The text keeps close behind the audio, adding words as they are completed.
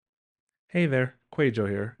Hey there, Quajo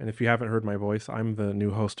here, and if you haven't heard my voice, I'm the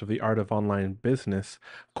new host of The Art of Online Business.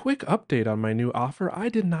 Quick update on my new offer. I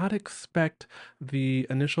did not expect the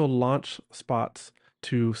initial launch spots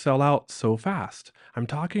to sell out so fast. I'm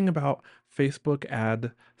talking about Facebook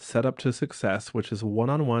ad setup to success, which is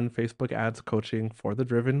one-on-one Facebook ads coaching for the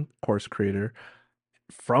driven course creator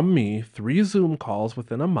from me, 3 Zoom calls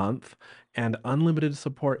within a month, and unlimited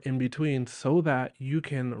support in between so that you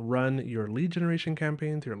can run your lead generation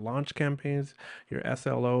campaigns, your launch campaigns, your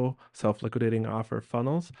SLO, self liquidating offer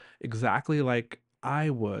funnels exactly like I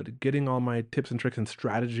would, getting all my tips and tricks and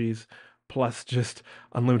strategies. Plus, just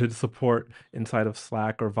unlimited support inside of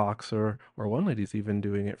Slack or Voxer, or one lady's even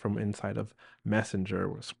doing it from inside of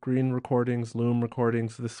Messenger, screen recordings, Loom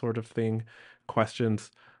recordings, this sort of thing,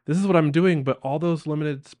 questions. This is what I'm doing, but all those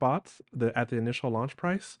limited spots at the initial launch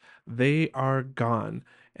price, they are gone.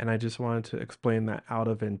 And I just wanted to explain that out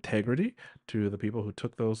of integrity to the people who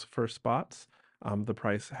took those first spots. The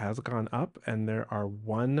price has gone up, and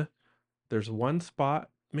there's one spot,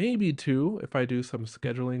 maybe two, if I do some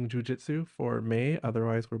scheduling jujitsu for May.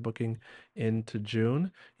 Otherwise, we're booking into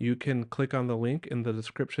June. You can click on the link in the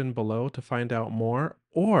description below to find out more,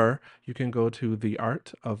 or you can go to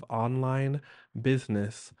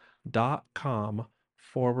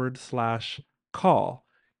theartofonlinebusiness.com/call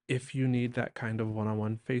if you need that kind of one on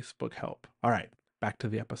one Facebook help. All right, back to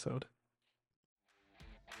the episode.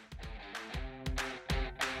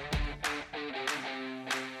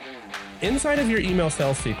 Inside of your email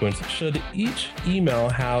sales sequence, should each email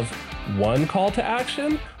have one call to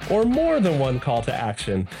action or more than one call to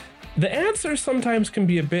action? The answer sometimes can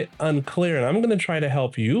be a bit unclear, and I'm going to try to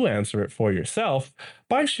help you answer it for yourself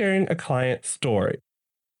by sharing a client story.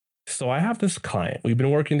 So I have this client. We've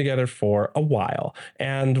been working together for a while.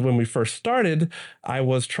 And when we first started, I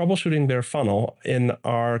was troubleshooting their funnel in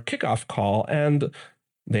our kickoff call, and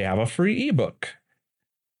they have a free ebook.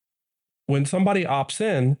 When somebody opts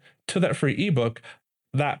in to that free ebook,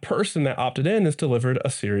 that person that opted in is delivered a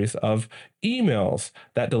series of emails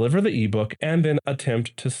that deliver the ebook and then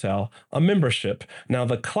attempt to sell a membership. Now,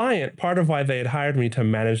 the client, part of why they had hired me to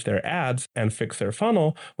manage their ads and fix their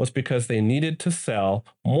funnel was because they needed to sell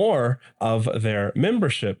more of their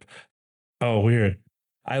membership. Oh, weird.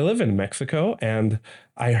 I live in Mexico and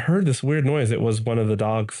I heard this weird noise. It was one of the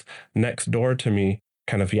dogs next door to me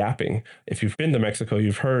kind of yapping. If you've been to Mexico,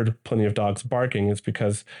 you've heard plenty of dogs barking. It's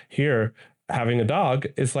because here, having a dog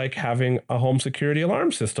is like having a home security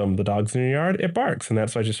alarm system. The dog's in your yard, it barks. And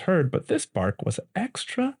that's what I just heard. But this bark was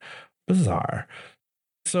extra bizarre.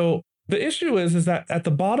 So the issue is that at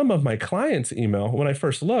the bottom of my client's email, when I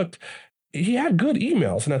first looked, he had good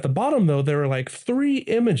emails. And at the bottom, though, there were like 3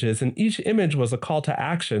 images, and each image was a call to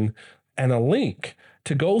action and a link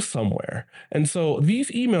to go somewhere. And so these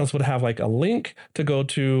emails would have like a link to go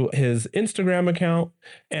to his Instagram account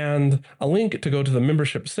and a link to go to the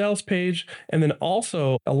membership sales page, and then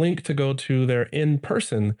also a link to go to their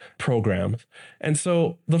in-person programs. And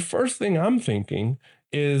so the first thing I'm thinking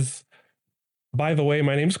is, by the way,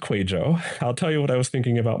 my name's Quajo. I'll tell you what I was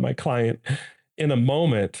thinking about my client in a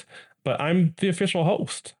moment, but I'm the official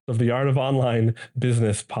host of the Art of Online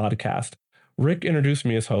Business podcast. Rick introduced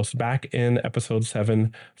me as host back in episode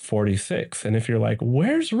 746. And if you're like,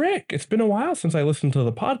 where's Rick? It's been a while since I listened to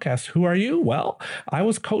the podcast. Who are you? Well, I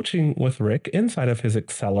was coaching with Rick inside of his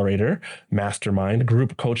Accelerator Mastermind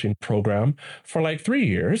group coaching program for like 3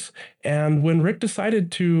 years. And when Rick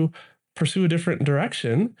decided to pursue a different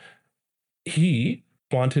direction, he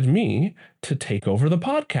wanted me to take over the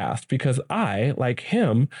podcast because I, like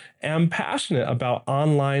him, am passionate about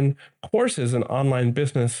online courses and online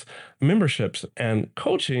business memberships and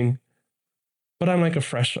coaching, but I'm like a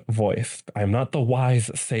fresh voice. I'm not the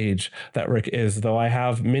wise sage that Rick is, though I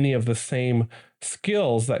have many of the same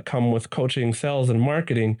skills that come with coaching, sales, and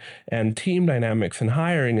marketing, and team dynamics, and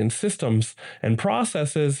hiring, and systems, and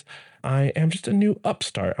processes. I am just a new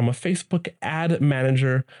upstart. I'm a Facebook ad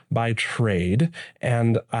manager by trade,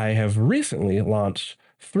 and I have recently launched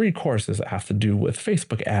 3 courses that have to do with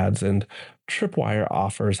Facebook ads and Tripwire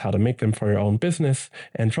offers, how to make them for your own business,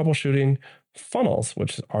 and troubleshooting funnels,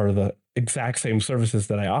 which are the exact same services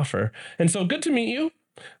that I offer. And so good to meet you.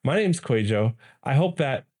 My name's Quajo. I hope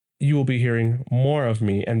that you will be hearing more of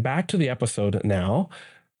me. And back to the episode now.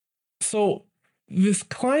 So this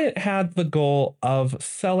client had the goal of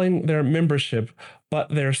selling their membership, but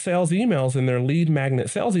their sales emails in their lead magnet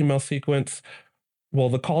sales email sequence, well,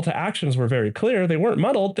 the call to actions were very clear. They weren't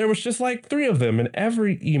muddled. There was just like 3 of them in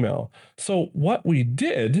every email. So what we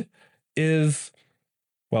did is,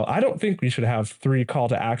 well, I don't think we should have 3 call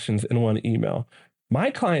to actions in one email.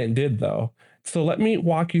 My client did, though. So let me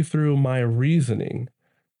walk you through my reasoning.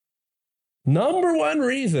 Number one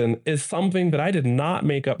reason is something that I did not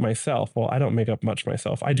make up myself. Well, I don't make up much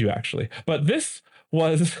myself. I do actually. But this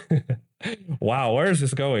was, wow, where is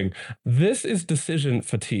this going? This is decision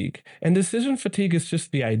fatigue. And decision fatigue is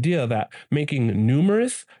just the idea that making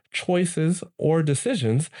numerous choices or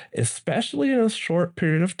decisions, especially in a short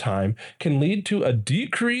period of time, can lead to a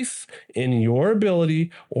decrease in your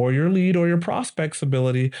ability or your lead or your prospect's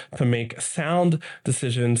ability to make sound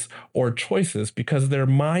decisions or choices because their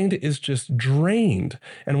mind is just drained.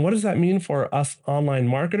 And what does that mean for us online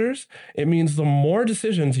marketers? It means the more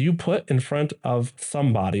decisions you put in front of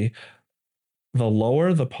somebody, the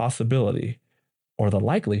lower the possibility or the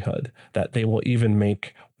likelihood that they will even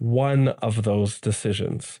make one of those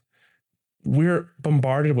decisions. We're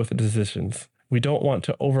bombarded with decisions. We don't want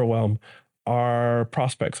to overwhelm our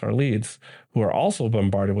prospects, our leads, who are also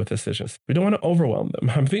bombarded with decisions. We don't want to overwhelm them.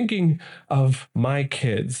 I'm thinking of my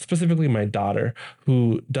kids, specifically my daughter,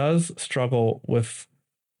 who does struggle with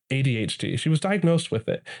ADHD. She was diagnosed with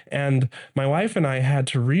it. And my wife and I had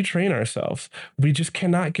to retrain ourselves. We just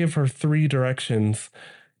cannot give her 3 directions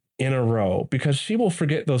in a row because she will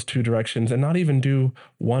forget those 2 directions and not even do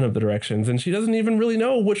one of the directions. And she doesn't even really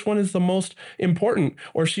know which one is the most important,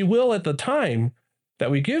 or she will at the time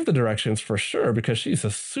that we give the directions for sure because she's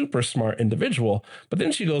a super smart individual. But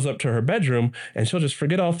then she goes up to her bedroom and she'll just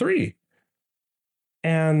forget all 3.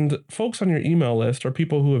 And folks on your email list or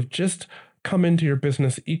people who have just come into your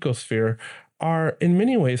business ecosphere are in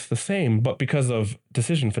many ways the same, but because of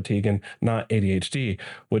decision fatigue and not ADHD,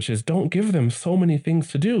 which is don't give them so many things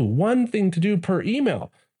to do, one thing to do per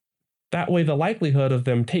email. That way, the likelihood of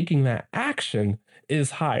them taking that action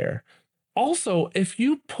is higher. Also, if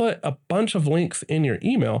you put a bunch of links in your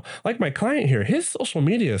email, like my client here, his social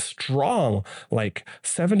media is strong, like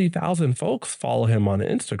 70,000 folks follow him on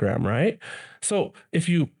Instagram, right? So if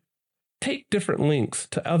you take different links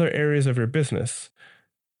to other areas of your business,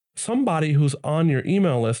 somebody who's on your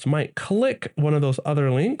email list might click one of those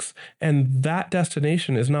other links, and that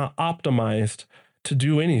destination is not optimized to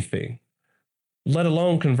do anything, let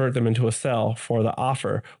alone convert them into a sell for the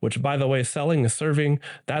offer, which, by the way, selling is serving.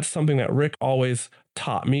 That's something that Rick always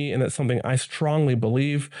taught me, and that's something I strongly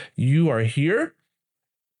believe. You are here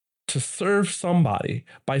to serve somebody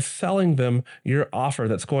by selling them your offer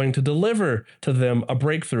that's going to deliver to them a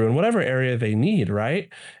breakthrough in whatever area they need, right?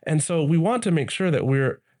 And so we want to make sure that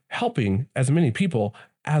we're helping as many people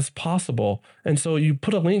as possible. And so you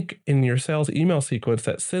put a link in your sales email sequence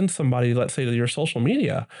that sends somebody, let's say, to your social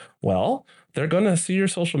media. Well, they're going to see your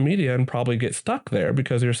social media and probably get stuck there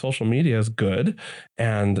because your social media is good.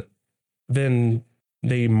 And then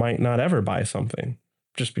they might not ever buy something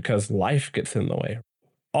just because life gets in the way.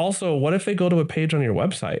 Also, what if they go to a page on your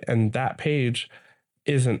website and that page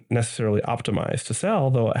isn't necessarily optimized to sell,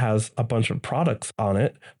 though it has a bunch of products on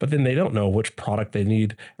it, but then they don't know which product they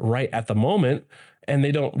need right at the moment, and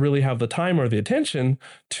they don't really have the time or the attention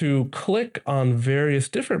to click on various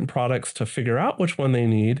different products to figure out which one they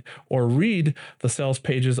need, or read the sales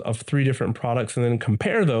pages of 3 different products and then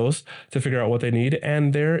compare those to figure out what they need,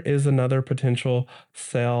 and there is another potential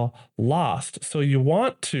sale lost. So you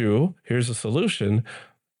want to, here's a solution,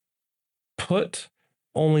 put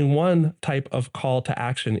only one type of call to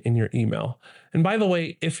action in your email. And by the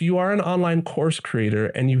way, if you are an online course creator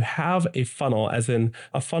and you have a funnel, as in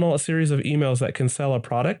a funnel, a series of emails that can sell a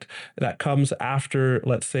product that comes after,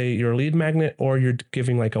 let's say, your lead magnet, or you're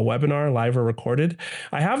giving like a webinar, live or recorded,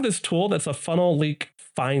 I have this tool that's a funnel leak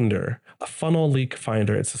finder, a funnel leak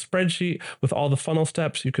finder. It's a spreadsheet with all the funnel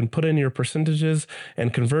steps. You can put in your percentages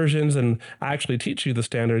and conversions, and I actually teach you the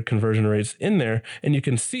standard conversion rates in there, and you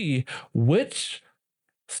can see which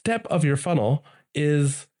step of your funnel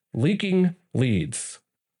is leaking leads.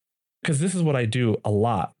 Because this is what I do a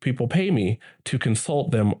lot. People pay me to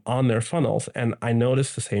consult them on their funnels, and I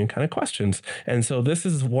notice the same kind of questions. And so this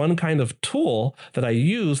is one kind of tool that I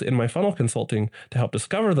use in my funnel consulting to help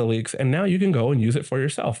discover the leaks. And now you can go and use it for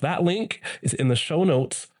yourself. That link is in the show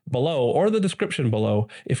notes below or the description below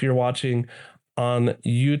if you're watching on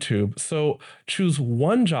YouTube. So choose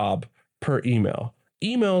one job per email.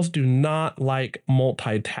 Emails do not like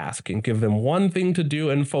multitasking. Give them one thing to do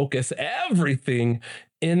and focus everything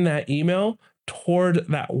in that email toward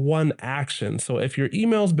that one action. So if your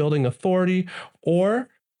email is building authority or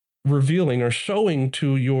revealing or showing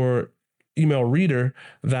to your email reader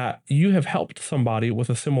that you have helped somebody with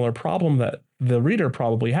a similar problem that the reader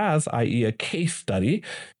probably has, i.e. a case study,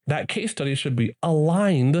 that case study should be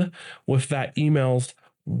aligned with that email's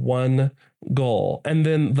one goal. And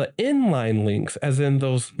then the inline links, as in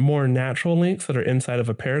those more natural links that are inside of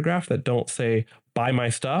a paragraph that don't say buy my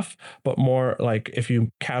stuff, but more like if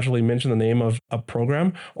you casually mention the name of a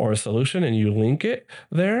program or a solution and you link it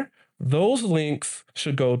there, those links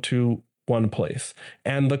should go to one place.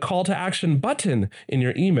 And the call to action button in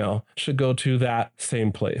your email should go to that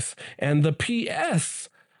same place. And the PS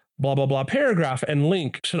blah blah blah paragraph and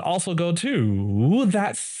link should also go to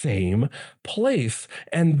that same place.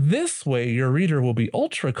 And this way your reader will be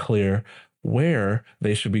ultra clear where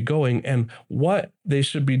they should be going and what they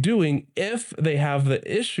should be doing if they have the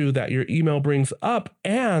issue that your email brings up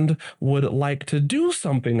and would like to do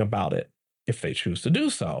something about it if they choose to do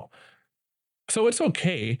so. So it's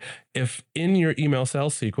okay if in your email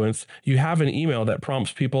sales sequence, you have an email that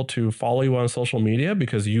prompts people to follow you on social media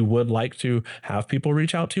because you would like to have people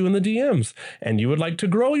reach out to you in the DMs and you would like to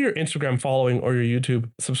grow your Instagram following or your YouTube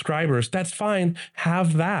subscribers. That's fine.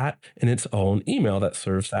 Have that in its own email that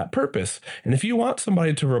serves that purpose. And if you want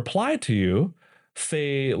somebody to reply to you,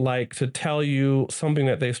 say like to tell you something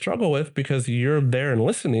that they struggle with because you're there and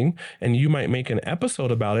listening and you might make an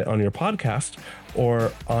episode about it on your podcast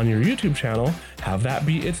or on your YouTube channel, have that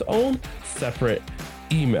be its own separate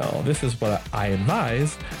email. This is what I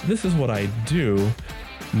advise. This is what I do.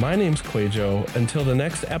 My name's Quajo. Until the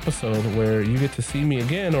next episode where you get to see me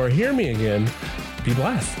again or hear me again, be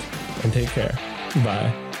blessed and take care.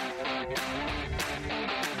 Bye.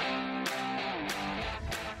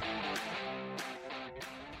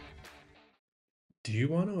 Do you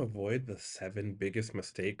want to avoid the 7 biggest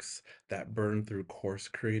mistakes that burn through course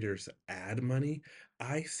creators' ad money?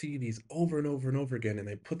 I see these over and over and over again, and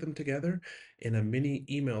I put them together in a mini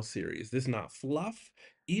email series. This is not fluff.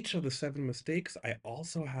 Each of the 7 mistakes, I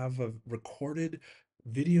also have a recorded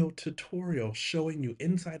video tutorial showing you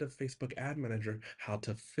inside of Facebook Ad Manager how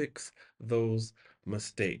to fix those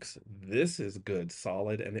mistakes. This is good,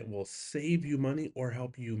 solid, and it will save you money or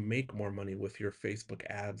help you make more money with your Facebook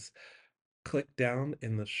ads. Click down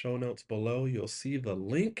in the show notes below. You'll see the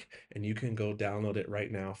link and you can go download it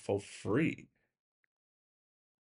right now for free.